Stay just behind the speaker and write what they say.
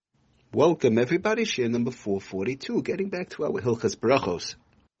Welcome everybody, share number 442, getting back to our Hilchas Brachos.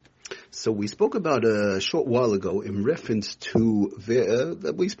 So we spoke about a short while ago in reference to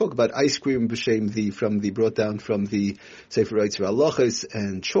we spoke about ice cream brought down from the Sefer Yitzra Halachos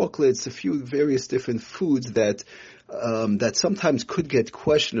and chocolates, a few various different foods that sometimes could get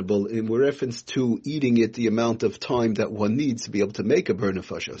questionable in reference to eating it, the amount of time that one needs to be able to make a ber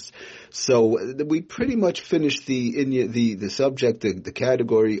nefashos. So we pretty much finished the subject, the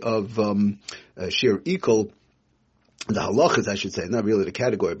category of shir ikol. The halachas, I should say, not really the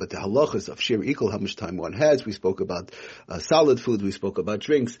category, but the halachas of shir ikol, how much time one has. We spoke about solid food, we spoke about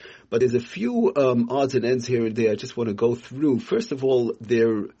drinks, but there's a few odds and ends here and there I just want to go through. First of all, there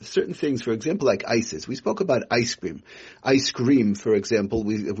are certain things, for example, like ices. We spoke about ice cream. Ice cream, for example,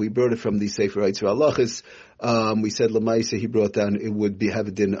 we brought it from the Sefer Yitzra Halachos. We said Lamaisa, he brought down, it would have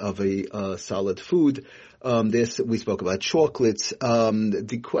a din of a solid food. We spoke about chocolates.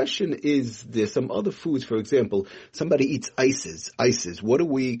 The question is, there's some other foods, for example, somebody eats ices. What do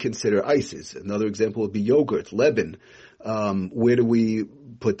we consider ices? Another example would be yogurt, Leben. Where do we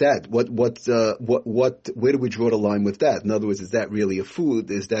put that? Where do we draw the line with that? In other words, is that really a food?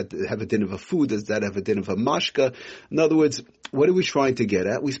 Does that have a din of a food? Does that have a din of a mashka? In other words, what are we trying to get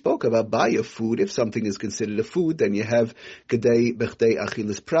at? We spoke about baya food. If something is considered a food, then you have kedei bechdei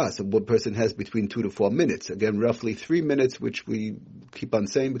achilas pras. One person has between 2 to 4 minutes. Again, roughly 3 minutes, which we keep on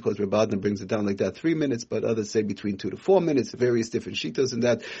saying because Rabbanan brings it down like that, 3 minutes, but others say between 2 to 4 minutes, various different shitas in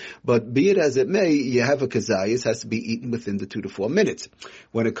that. But be it as it may, you have a kazayas, has to be eaten within the 2 to 4 minutes.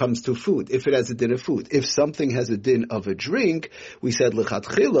 When it comes to food, if it has a din of food, if something has a din of a drink, we said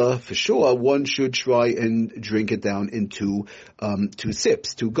lechatchila, for sure, one should try and drink it down into 2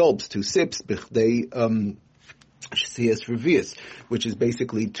 sips, 2 gulps, 2 sips, bichdei CS revius, which is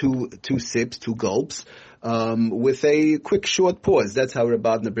basically two sips, 2 gulps, with a quick short pause. That's how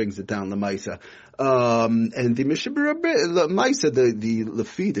Rabbanan brings it down, Lamaisa. And the Mishabura, Maisa, the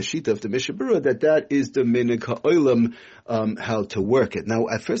Lafi, the Shita of the Mishabura, that is the Minik HaOlam, how to work it. Now,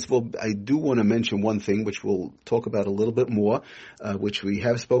 first of all, I do want to mention one thing, which we'll talk about a little bit more, which we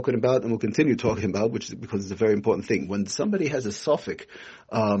have spoken about and we'll continue talking about, which is because it's a very important thing. When somebody has a suffix,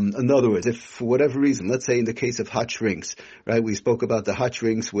 in other words, if for whatever reason, let's say in the case of hot drinks, right, we spoke about the hot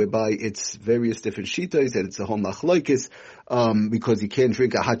drinks whereby it's various different shitas and it's a whole machlokes, because you can't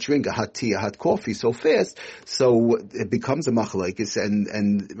drink a hot drink, a hot tea, a hot coffee so fast, so it becomes a machlokes,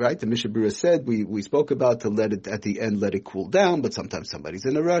 and right, the Mishabura said, we spoke about to let it, at the end, let it cool down, but sometimes somebody's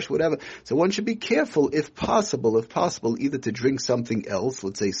in a rush, whatever, so one should be careful, if possible, either to drink something else,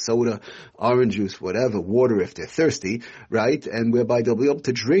 let's say soda, orange juice, whatever, water if they're thirsty, right, and whereby they'll be able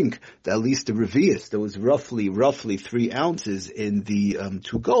to drink at least the revius, those roughly 3 ounces in the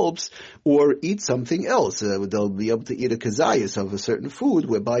 2 gulps, or eat something else. They'll be able to eat a kazayas of a certain food,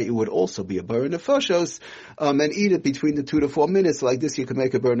 whereby it would also be a ber nefashos, and eat it between the 2 to 4 minutes. Like this, you can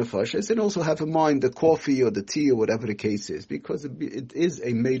make a ber nefashos, and also have in mind the coffee or the tea or whatever the case is, because it is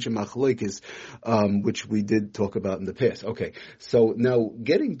a major machlokes, which we did talk about in the past. Okay, so now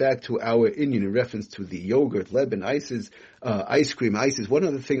getting back to our Indian in reference to the yogurt, Leben, ices, ice cream, ices. One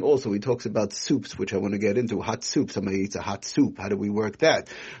other thing also, he talks about soups, which I want to get into. Hot soup. Somebody eats a hot soup. How do we work that?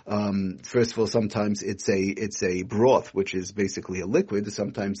 First of all, sometimes it's a broth, which is basically a liquid.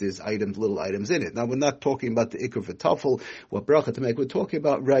 Sometimes there's little items in it. Now, we're not talking about the ikr v'tafel, what brocha to make. We're talking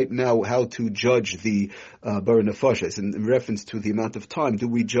about right now how to judge the ber nefashos in reference to the amount of time. Do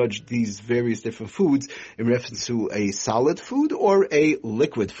we judge these various different foods in reference to a solid food or a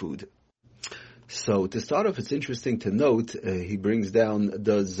liquid food? So to start off, it's interesting to note, he brings down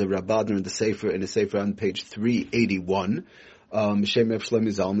the Rabbanan in the Sefer on page 381, B'Shem Rav Shlomo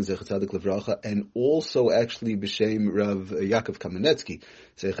Zalman Zechat Tzadik Livracha, and also actually B'Shem Rav Yaakov Kamenetsky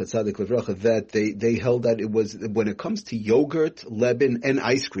Zechat Tzadik Livracha, that they held that it was, when it comes to yogurt, Leben, and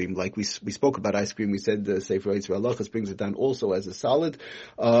ice cream, like we spoke about ice cream, we said the Sefer Yitzra Halachos brings it down also as a solid,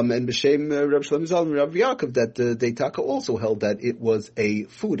 and B'Shem Rav Shlomo Zalman Rav Yaakov, that the Taka also held that it was a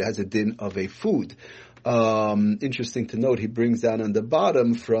food, it has a din of a food. Interesting to note, he brings down on the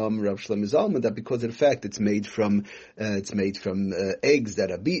bottom from Rav Shlomo Zalman that because of the fact it's made from eggs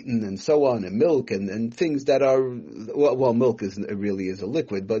that are beaten and so on, and milk and things that are milk really is a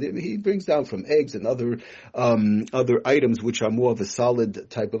liquid, but he brings down from eggs and other items which are more of a solid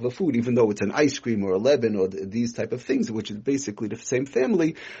type of a food, even though it's an ice cream or a Leben or these type of things, which is basically the same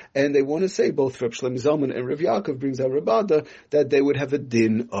family. And they want to say, both Rav Shlomo Zalman and Rav Yaakov brings out Rabada, that they would have a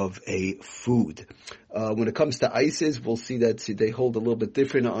din of a food. When it comes to ices, we'll see that they hold a little bit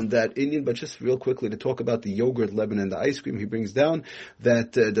different on that Indian, but just real quickly to talk about the yogurt, Leben, and the ice cream, he brings down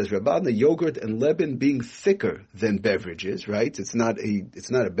that does Rabban, the yogurt and Leben being thicker than beverages, right? It's not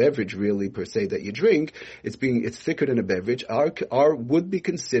a beverage really per se that you drink. It's thicker than a beverage. Would be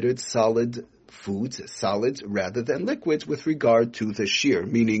considered solid foods, solids, rather than liquids with regard to the shear,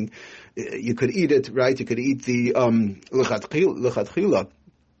 meaning you could eat it, right? You could eat the lechatchila.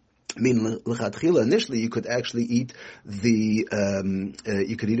 I mean, l'chadchila, initially you could actually eat you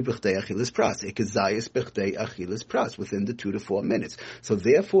could eat a b'chtei achilas pras, a kazayas b'chtei achilas pras within the 2 to 4 minutes. So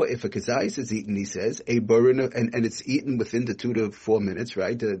therefore, if a kazayas is eaten, he says, and it's eaten within the 2 to 4 minutes,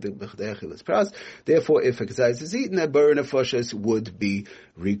 right, the b'chtei achilas pras, therefore if a kazayas is eaten, a burn of nefashos would be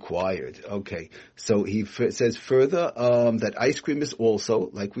required. Okay, so he says further, that ice cream is also,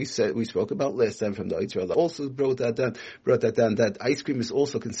 like we spoke about last time from the Yitzhak, also brought that down, that ice cream is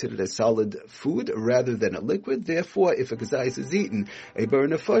also considered a solid food rather than a liquid. Therefore, if a kazayis is eaten, a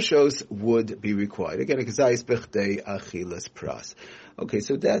burn of nefashos would be required. Again, a kazayis b'chtei achilas pras. Okay,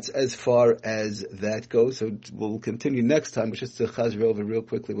 so that's as far as that goes. So we'll continue next time, which is to chazr over real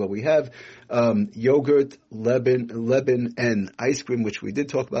quickly what we have. Yogurt, Leben, and ice cream, which we did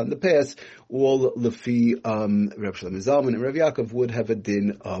talk about in the past, all lefi Reb Shlomo Zalman and Reb Yaakov would have a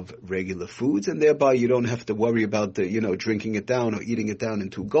din of regular foods, and thereby you don't have to worry about drinking it down or eating it down in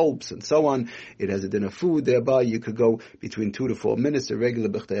 2 gulps and so on. It has a din of food. Thereby you could go between 2 to 4 minutes, a regular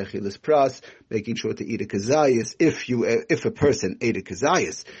b'chtei achilas pras, making sure to eat a kazayas. If a person ate a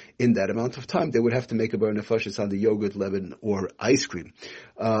kazayas in that amount of time, they would have to make a burn nefashos on the yogurt, Leben, or ice cream.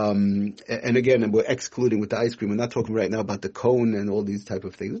 And again, we're excluding with the ice cream. We're not talking right now about the cone and all these type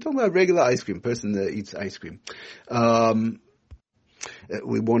of things. We're talking about regular ice cream, person that eats ice cream.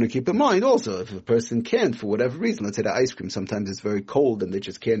 We want to keep in mind also, if a person can't, for whatever reason, let's say the ice cream, sometimes it's very cold and they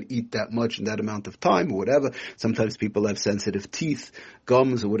just can't eat that much in that amount of time or whatever. Sometimes people have sensitive teeth,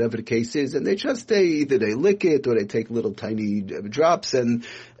 gums, or whatever the case is, and either they lick it or they take little tiny drops, and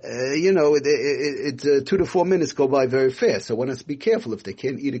 2 to 4 minutes go by very fast. So one has to be careful if they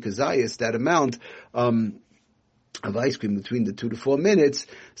can't eat a kazayas, that amount of ice cream between the 2 to 4 minutes,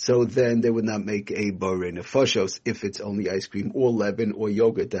 so then they would not make a borei nefashos if it's only ice cream or Leben or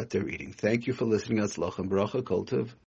yogurt that they're eating. Thank you for listening. Atzlach and brocha, kol tov.